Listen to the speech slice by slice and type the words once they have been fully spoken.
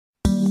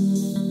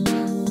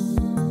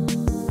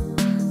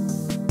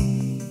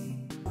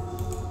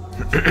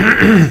What's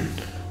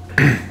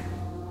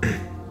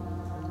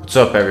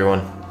up,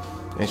 everyone?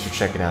 Thanks for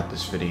checking out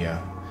this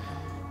video.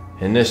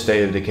 In this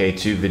State of Decay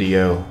 2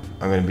 video,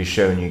 I'm going to be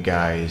showing you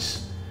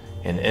guys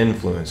an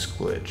influence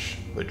glitch,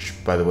 which,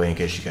 by the way, in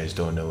case you guys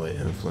don't know what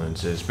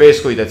influence is,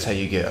 basically that's how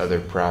you get other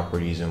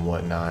properties and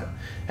whatnot.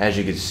 As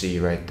you can see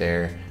right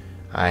there,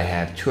 I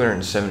have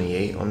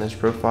 278 on this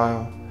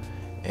profile,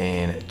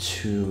 and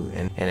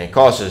it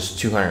costs us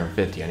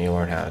 250. I need to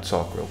learn how to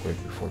talk real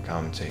quick before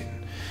commentating.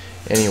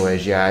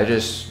 Anyways, yeah, I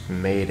just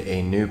made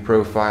a new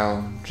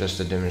profile just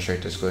to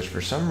demonstrate this glitch. For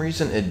some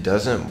reason, it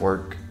doesn't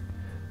work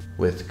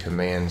with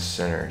Command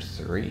Center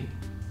 3.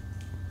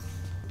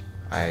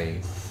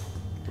 I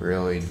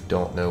really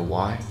don't know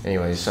why.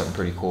 Anyways, something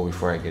pretty cool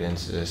before I get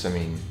into this. I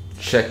mean,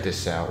 check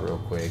this out real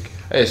quick.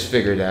 I just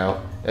figured out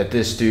that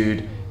this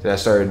dude that I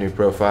started a new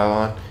profile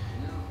on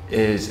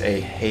is a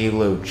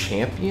Halo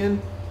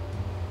champion.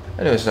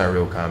 I know it's not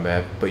real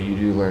combat, but you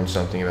do learn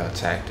something about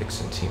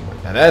tactics and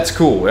teamwork. Now that's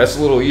cool. That's a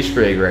little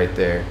Easter egg right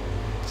there.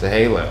 It's a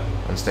Halo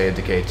on State of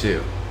Decay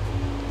 2.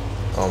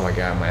 Oh my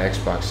god, my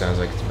Xbox sounds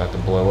like it's about to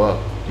blow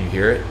up. Do you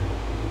hear it?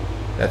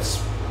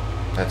 That's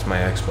my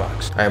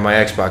Xbox. Alright, my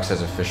Xbox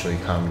has officially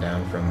calmed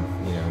down from,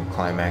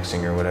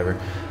 climaxing or whatever.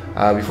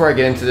 Before I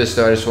get into this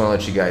though, I just want to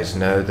let you guys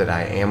know that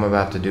I am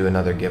about to do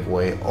another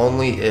giveaway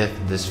only if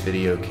this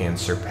video can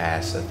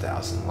surpass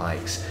 1,000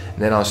 likes.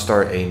 And then I'll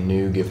start a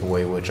new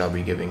giveaway, which I'll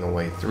be giving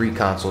away 3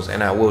 consoles,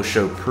 and I will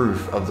show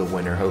proof of the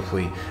winner.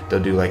 Hopefully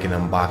they'll do like an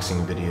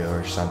unboxing video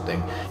or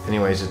something.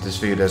 Anyways, if this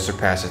video does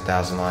surpass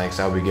 1,000 likes,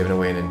 I'll be giving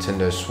away a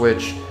Nintendo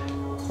Switch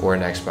or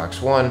an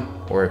Xbox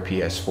One or a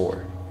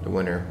PS4. The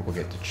winner will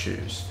get to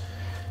choose.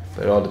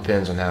 But it all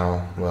depends on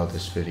how well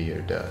this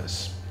video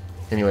does.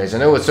 Anyways, I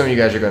know what some of you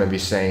guys are going to be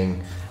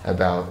saying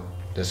about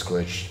this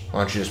glitch.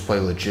 Why don't you just play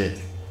legit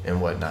and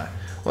whatnot?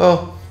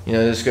 Well,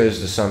 this goes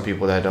to some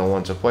people that don't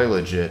want to play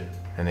legit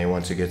and they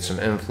want to get some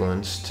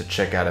influence to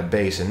check out a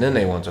base and then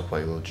they want to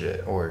play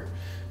legit, or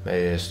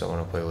maybe they just don't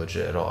want to play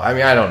legit at all. I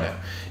mean, I don't know.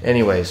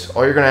 Anyways,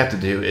 all you're going to have to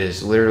do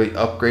is literally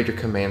upgrade your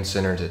command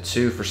center to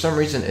 2. For some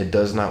reason, it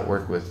does not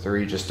work with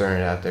 3. Just throwing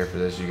it out there for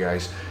those of you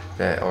guys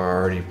that are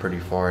already pretty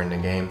far in the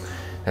game.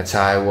 That's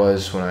how I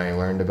was when I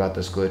learned about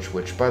this glitch,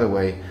 which, by the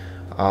way,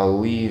 I'll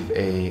leave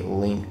a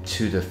link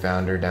to the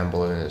founder down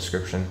below in the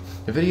description.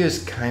 The video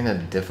is kind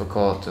of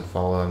difficult to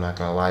follow, I'm not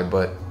gonna lie,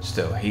 but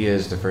still, he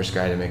is the first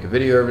guy to make a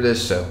video over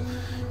this, so,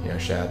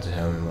 shout out to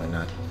him and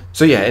whatnot.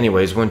 So yeah,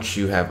 anyways, once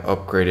you have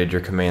upgraded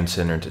your command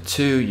center to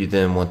 2, you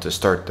then want to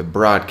start the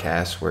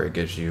broadcast, where it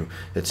gives you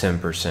the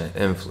 10%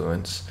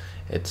 influence.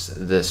 It's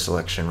this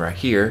selection right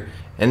here.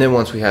 And then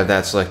once we have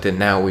that selected,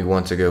 now we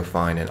want to go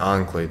find an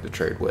enclave to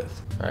trade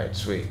with. Alright,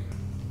 sweet.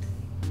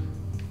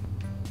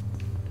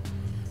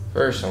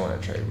 First, I want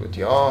to trade with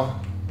y'all.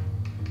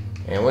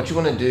 And what you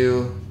want to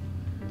do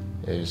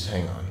is,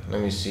 hang on,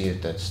 let me see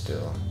if that's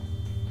still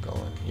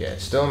going. Yeah,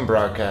 it's still in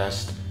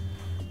broadcast.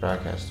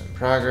 Broadcast in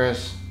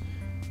progress.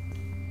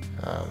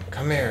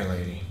 Come here,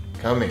 lady.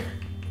 Come here.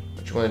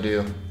 What you want to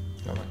do?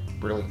 Oh,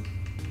 really?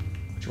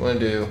 What you want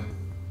to do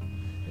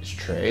is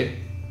trade.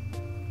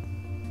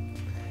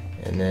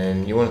 And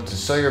then you want to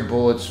sell your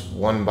bullets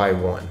 1 by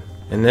 1.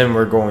 And then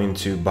we're going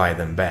to buy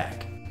them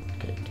back.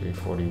 Okay,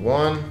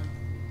 341.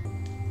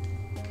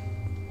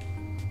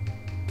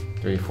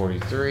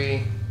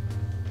 343.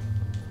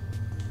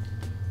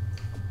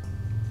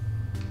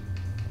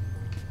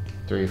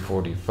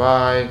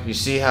 345. You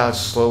see how it's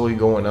slowly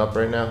going up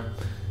right now?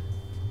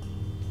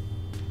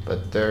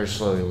 But they're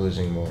slowly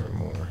losing more and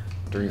more.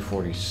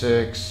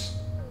 346.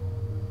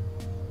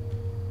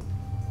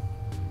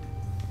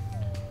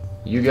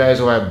 You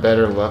guys will have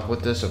better luck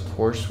with this, of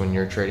course, when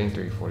you're trading.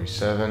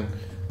 347.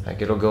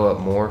 Like, it'll go up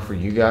more for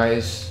you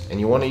guys. And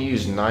you want to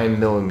use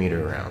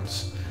 9mm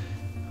rounds.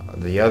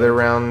 The other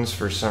rounds,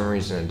 for some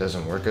reason, it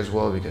doesn't work as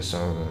well because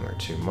some of them are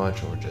too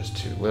much or just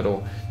too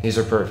little. These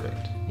are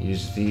perfect.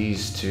 Use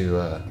these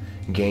to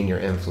gain your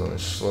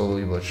influence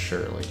slowly but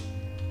surely.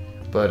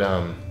 But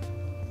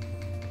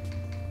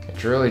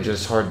it's really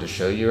just hard to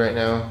show you right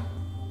now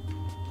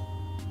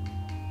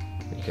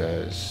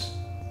because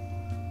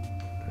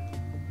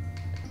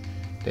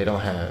they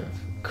don't have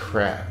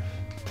crap.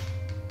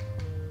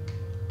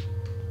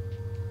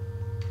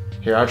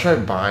 Here, I'll try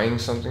buying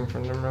something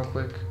from them real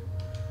quick.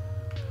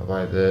 I'll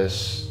buy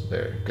this.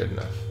 There, good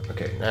enough.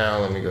 Okay, now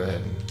let me go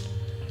ahead and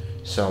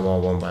sell them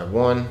all 1 by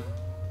 1.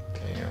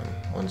 Bam,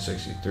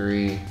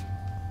 163.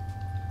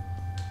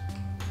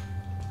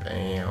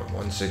 Bam,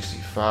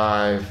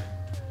 165.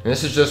 And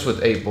this is just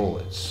with 8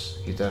 bullets.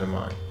 Keep that in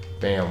mind.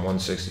 Bam,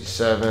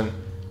 167.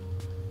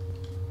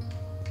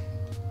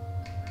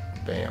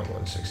 Bam,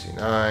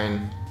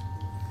 169.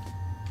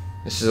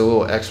 This is a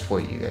little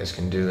exploit you guys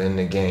can do in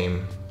the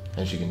game.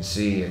 As you can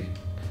see,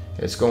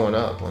 it's going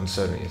up,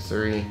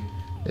 173.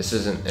 This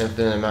is an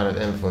infinite amount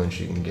of influence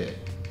you can get.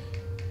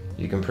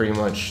 You can pretty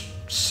much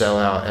sell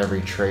out every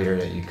trader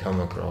that you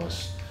come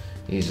across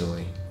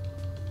easily.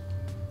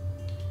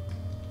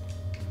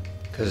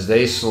 Because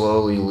they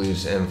slowly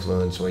lose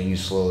influence while you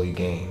slowly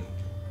gain.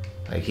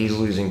 Like, he's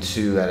losing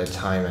 2 at a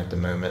time at the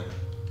moment.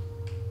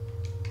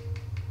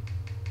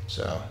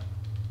 So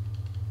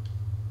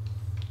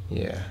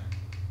yeah,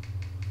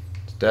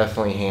 it's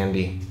definitely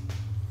handy.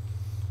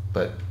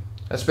 But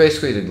that's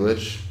basically the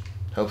glitch.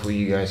 Hopefully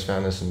you guys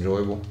found this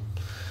enjoyable.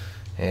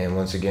 And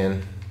once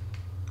again,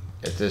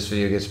 if this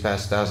video gets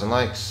past 1,000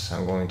 likes,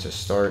 I'm going to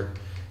start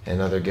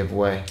another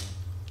giveaway.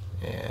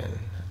 And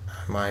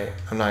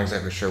I'm not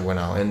exactly sure when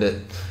I'll end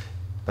it,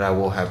 but I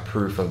will have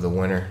proof of the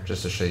winner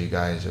just to show you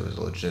guys it was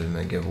a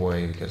legitimate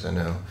giveaway, because I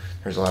know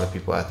there's a lot of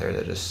people out there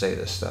that just say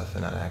this stuff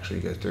and not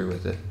actually go through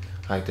with it.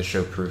 I like to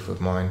show proof of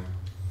mine.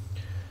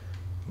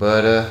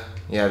 But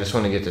yeah, I just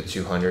want to get to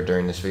 200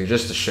 during this video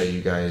just to show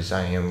you guys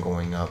I am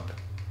going up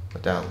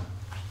without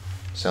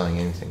selling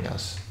anything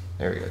else.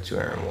 There we go,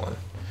 201.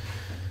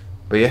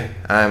 But yeah,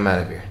 I'm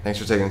out of here. Thanks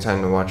for taking the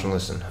time to watch and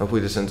listen.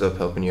 Hopefully this ends up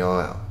helping you all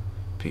out.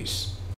 Peace.